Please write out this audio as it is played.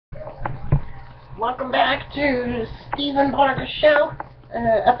Welcome back to Stephen Barker Show,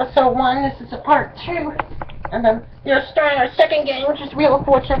 episode 1. This is a part 2, and we're starting our second game, which is real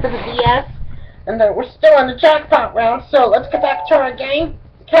fortunate for the DS, and we're still in the jackpot round, so let's get back to our game.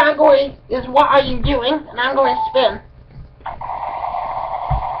 The category is what are you doing, and I'm going to spin.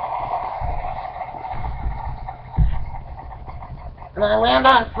 And I land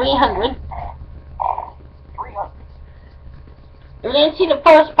on 300. If you didn't see the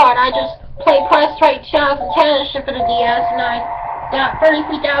first part, I just played Price Right Challenge for the DS, and I got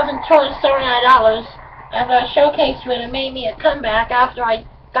 $33,279. As I showcased it, it made me a comeback after I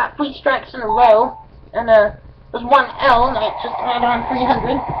got 3 strikes in a row, and there's 1 L, and I just landed on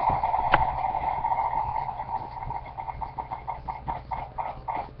 300.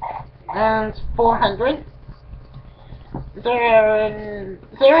 And 400. Is there an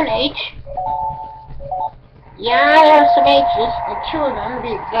H? Yeah, there are some H's, like 2 of them to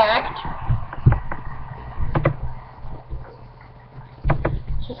be exact.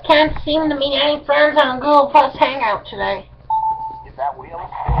 Just can't seem to meet any friends on Google Plus Hangout today. If that wheel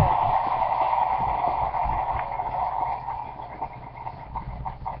is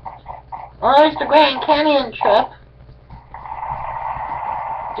Well, there's the Grand Canyon trip.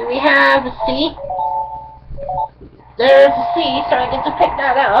 Do we have a C? There's a C, so I get to pick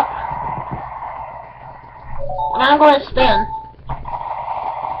that up. And I'm going to spin.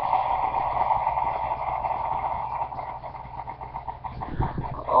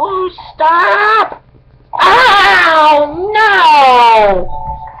 Oh, stop! Ow! No!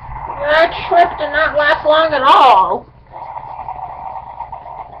 That trip did not last long at all.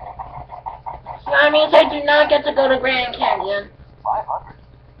 So that means I do not get to go to Grand Canyon. 500.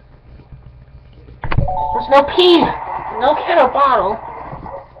 There's no P. No can or bottle.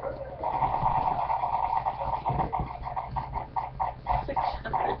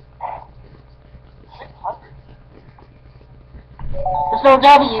 600. 600. There's no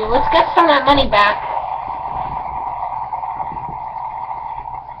W. Let's get some of that money back.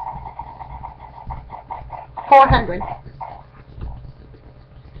 $400.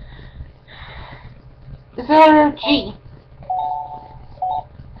 Is there a G?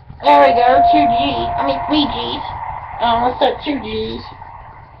 There we go, 3 G's. Let's set 2 G's.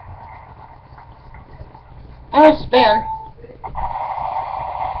 I'm gonna spin.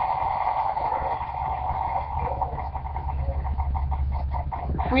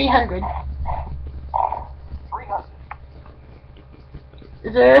 $300. 300.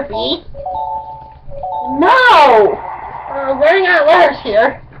 Is there a B? No! We're running out of letters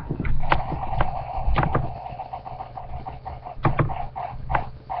here.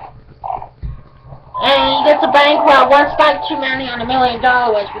 And he gets a bankroll 1 spike too many on $1 million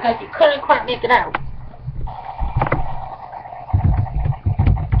wish because he couldn't quite make it out.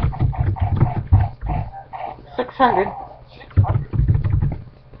 $600. 600.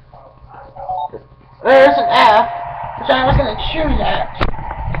 There's an F, which I was going to choose at.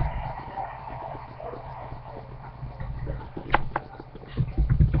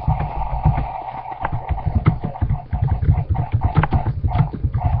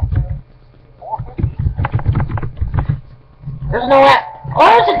 There's no X. Oh,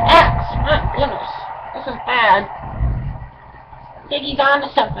 there's an X! My goodness. This is bad. I think he's on to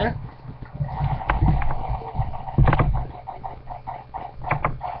something.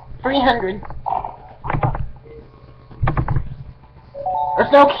 $300.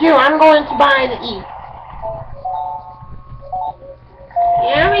 There's no Q. I'm going to buy the E.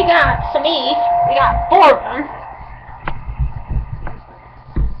 Yeah, we got some E's. We got 4 of them.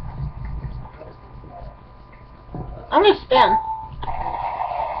 I'm gonna spin.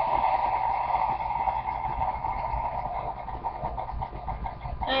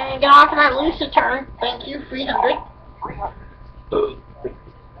 And get off of that loose turn. Thank you, 300. 300.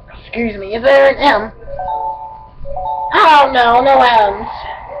 Excuse me, is there an M? Oh no, no M's.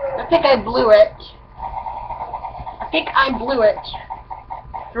 I think I blew it.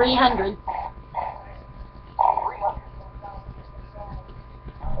 300.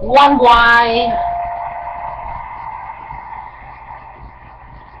 1 Y.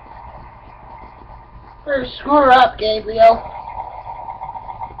 Screw her up, Gabriel.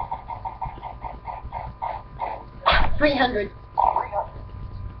 300.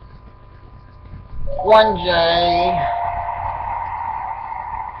 1 J.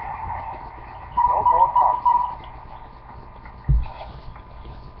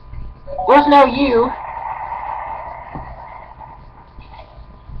 There's no U.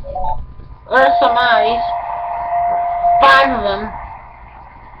 There's some I's. 5 of them.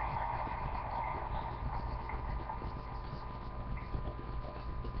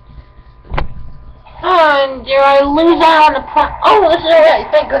 And do I lose out on the prize? Oh, this is alright,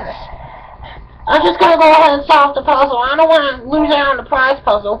 thank goodness. I'm just gonna go ahead and solve the puzzle. I don't want to lose out on the prize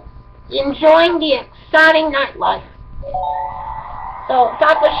puzzle. Enjoying the exciting nightlife. So,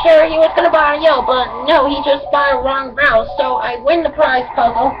 Doc was sure he was gonna buy a yo, but no, he just bought a wrong route, so I win the prize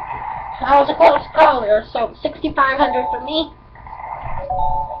puzzle. I was a close call there, so 6,500 for me.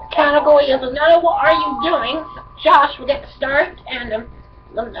 Category is another What Are You Doing? Josh will get the start, and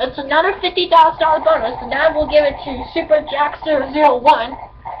it's another $50,000 bonus, and that will give it to Super Jack001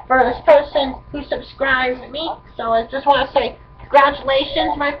 for this person who subscribed to me. So I just want to say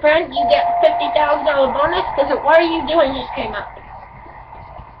congratulations, my friend. You get a $50,000 bonus because What Are You Doing just came out.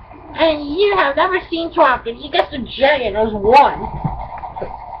 And you have never seen too often. He gets a J and there's 1.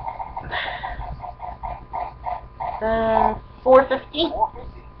 450.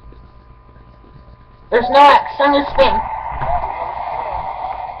 There's no X on his spin.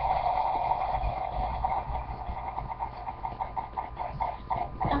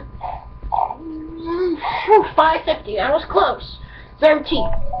 Whew, 550. That was close. There's a T.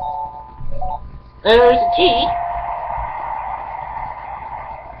 There's a T.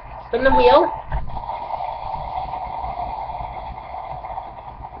 Spin the wheel.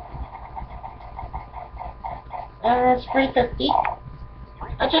 And it's 350.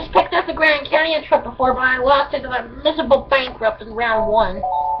 I just picked up the Grand Canyon trip before, but I lost it to a miserable bankrupt in round 1.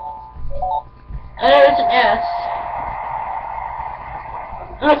 And there's an S.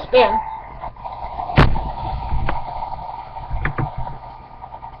 And a spin.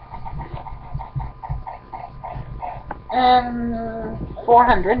 And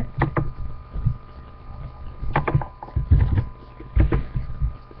 400.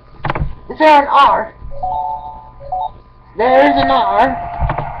 Is there an R? There's an R.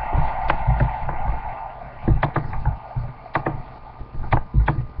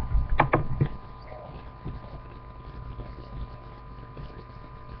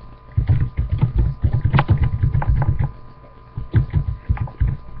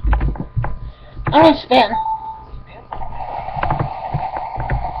 I'm gonna spin.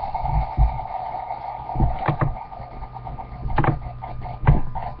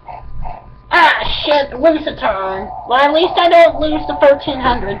 Ah, shit, lose a turn. Well, at least I don't lose the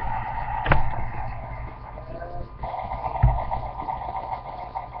 1,300.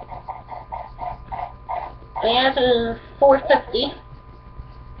 The answer is 450.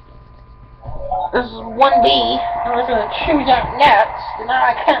 This is 1B. I was going to choose that next, and now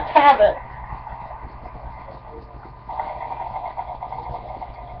I can't have it.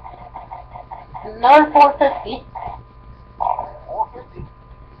 Another 450. 450.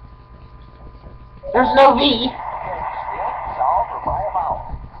 There's no V. Solve or buy a vowel.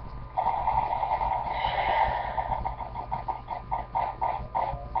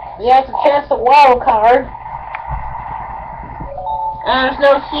 He has a chance to wild card. And there's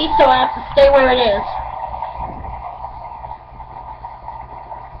no C, so I have to stay where it is.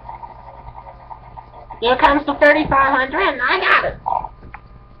 Here comes the 3,500, and I got it.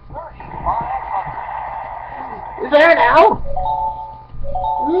 3,500. Is there an L?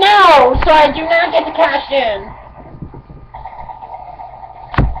 No, so I do not get to cash in.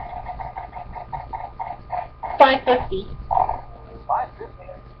 550. 550.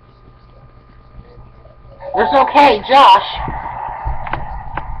 There's no K, Josh.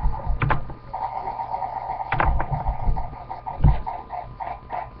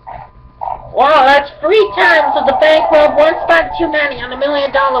 Wow, that's 3 times of the bankroll, 1 spot too many on the $1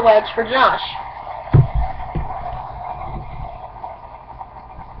 million wedge for Josh.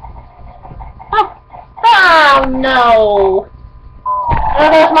 Oh no! Oh,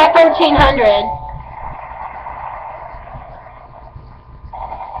 there's my 1,300.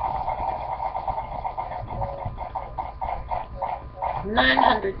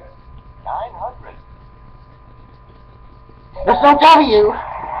 $900. 900. There's no W.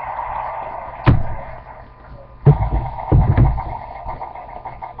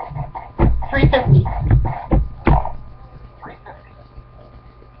 $350. 350.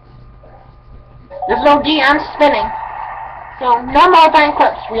 There's no D, I'm spinning. So, no more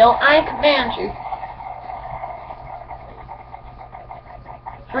bankrupt's wheel, I command you.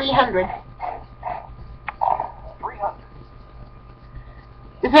 300. 300.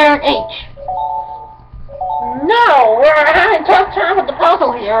 Is there an H? No, we're having a tough time with the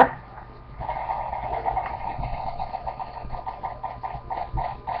puzzle here.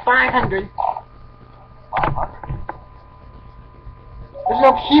 500. 500. There's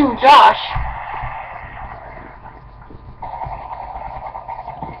no Q, Josh.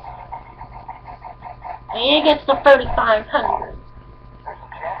 And he gets the 3,500. There's a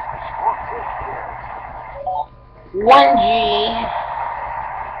chance to score big here. 1G.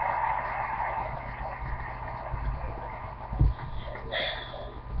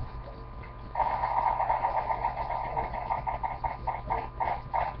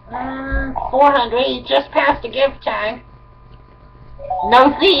 $400. Just past the gift tag.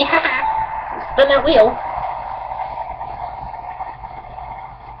 No Z. Haha. Spin that wheel.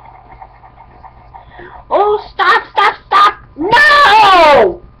 Oh, stop, stop, stop!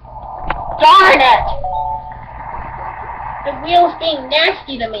 No! Darn it! The wheel's being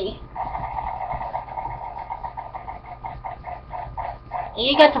nasty to me.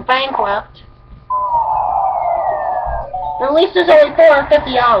 You get to bankrupt. At least there's only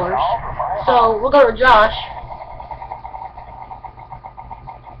 $450. So we'll go to Josh.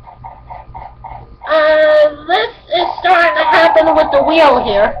 This is starting to happen with the wheel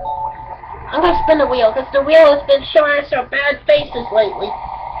here. I'm going to spin the wheel, because the wheel has been showing us our bad faces lately.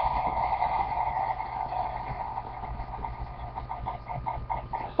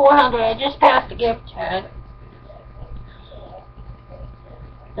 $400, I just passed the gift tag.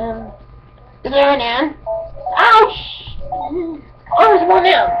 Is there an N? Ouch! Oh, there's one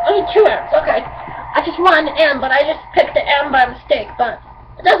M. Only two M's, okay. I just wanted an M, but I just picked the M by mistake, but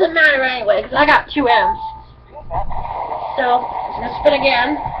it doesn't matter anyway, because I got two M's. So, I'm going to spin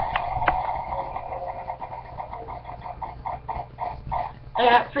again. I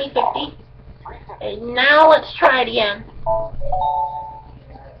got 350. Okay, now let's try it again.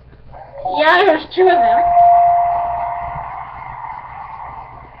 Yeah, there's two of them.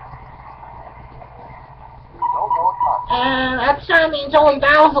 And that time means only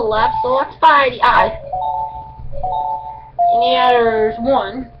vowels are left, so let's buy the I. And yeah, there's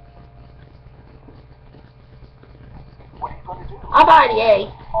one. I'll buy the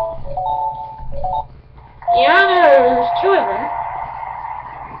A. Yeah, there's two of them.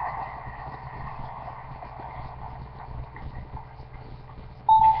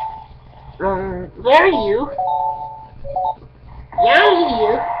 There you. Yeah,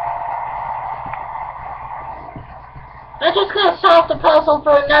 you. I'm just gonna solve the puzzle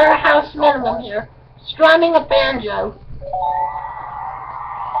for another house minimum here. Strumming a banjo.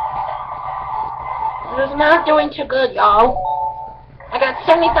 This is not doing too good, y'all. I got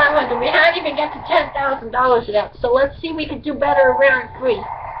 $7,500. We haven't even get to $10,000 yet, so let's see if we can do better around 3.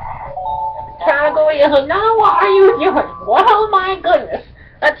 Category is another. What are you doing? Oh my goodness.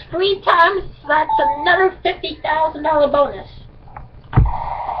 That's 3 times. That's another $50,000 bonus.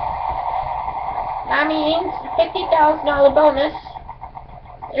 That means $50,000 bonus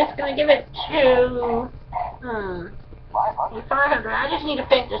is going to give it to 500. I just need to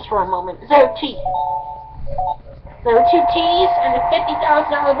think this for a moment. 0 T. There are 2 T's, and the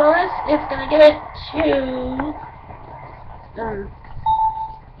 $50,000 bonus is going to give it to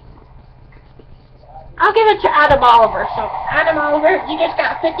I'll give it to Adam Oliver. So, Adam Oliver, you just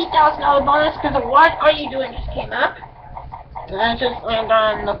got $50,000 bonus because of What Are You Doing just came up. And I just landed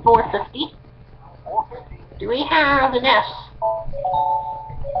on the 450. Do we have an S?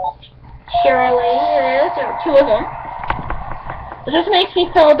 Surely it is. There are 2 of them. But this makes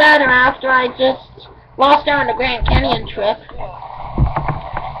me feel better after I just lost out on the Grand Canyon trip.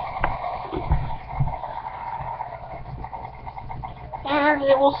 And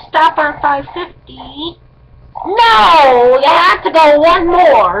it will stop on 550. No! You have to go one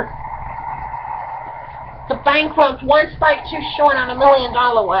more. The bankrupt 1 spike too short on $1 million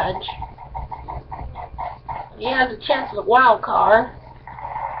wedge. He has a chance at the wild card.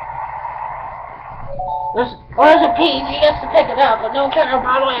 There's a P. He gets to pick it up, but no kind of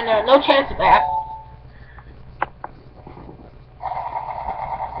bottle in there. No chance of that.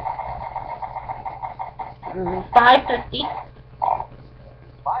 $550.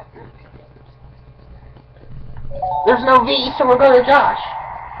 There's no V, so we'll go to Josh.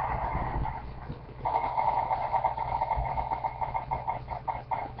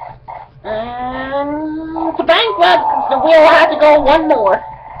 And to bankrupt, the wheel has to go one more.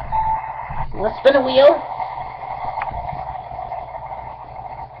 Let's spin a wheel.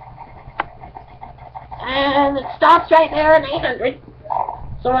 And it stops right there at 800.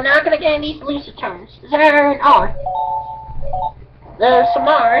 So we're not going to get any lucid turns. Is there an R? There's some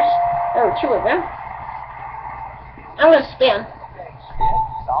R's. There are 2 of them. I'm going to spin.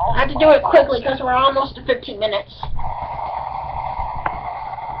 I have to do it quickly because we're almost to 15 minutes.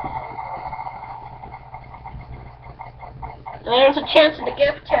 There's a chance of the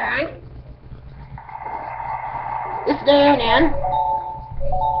gift tag. Is there an N?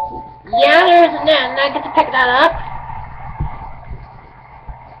 Yeah, there's an N. I get to pick that up.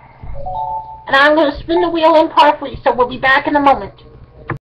 And I'm going to spin the wheel impartially, so we'll be back in a moment.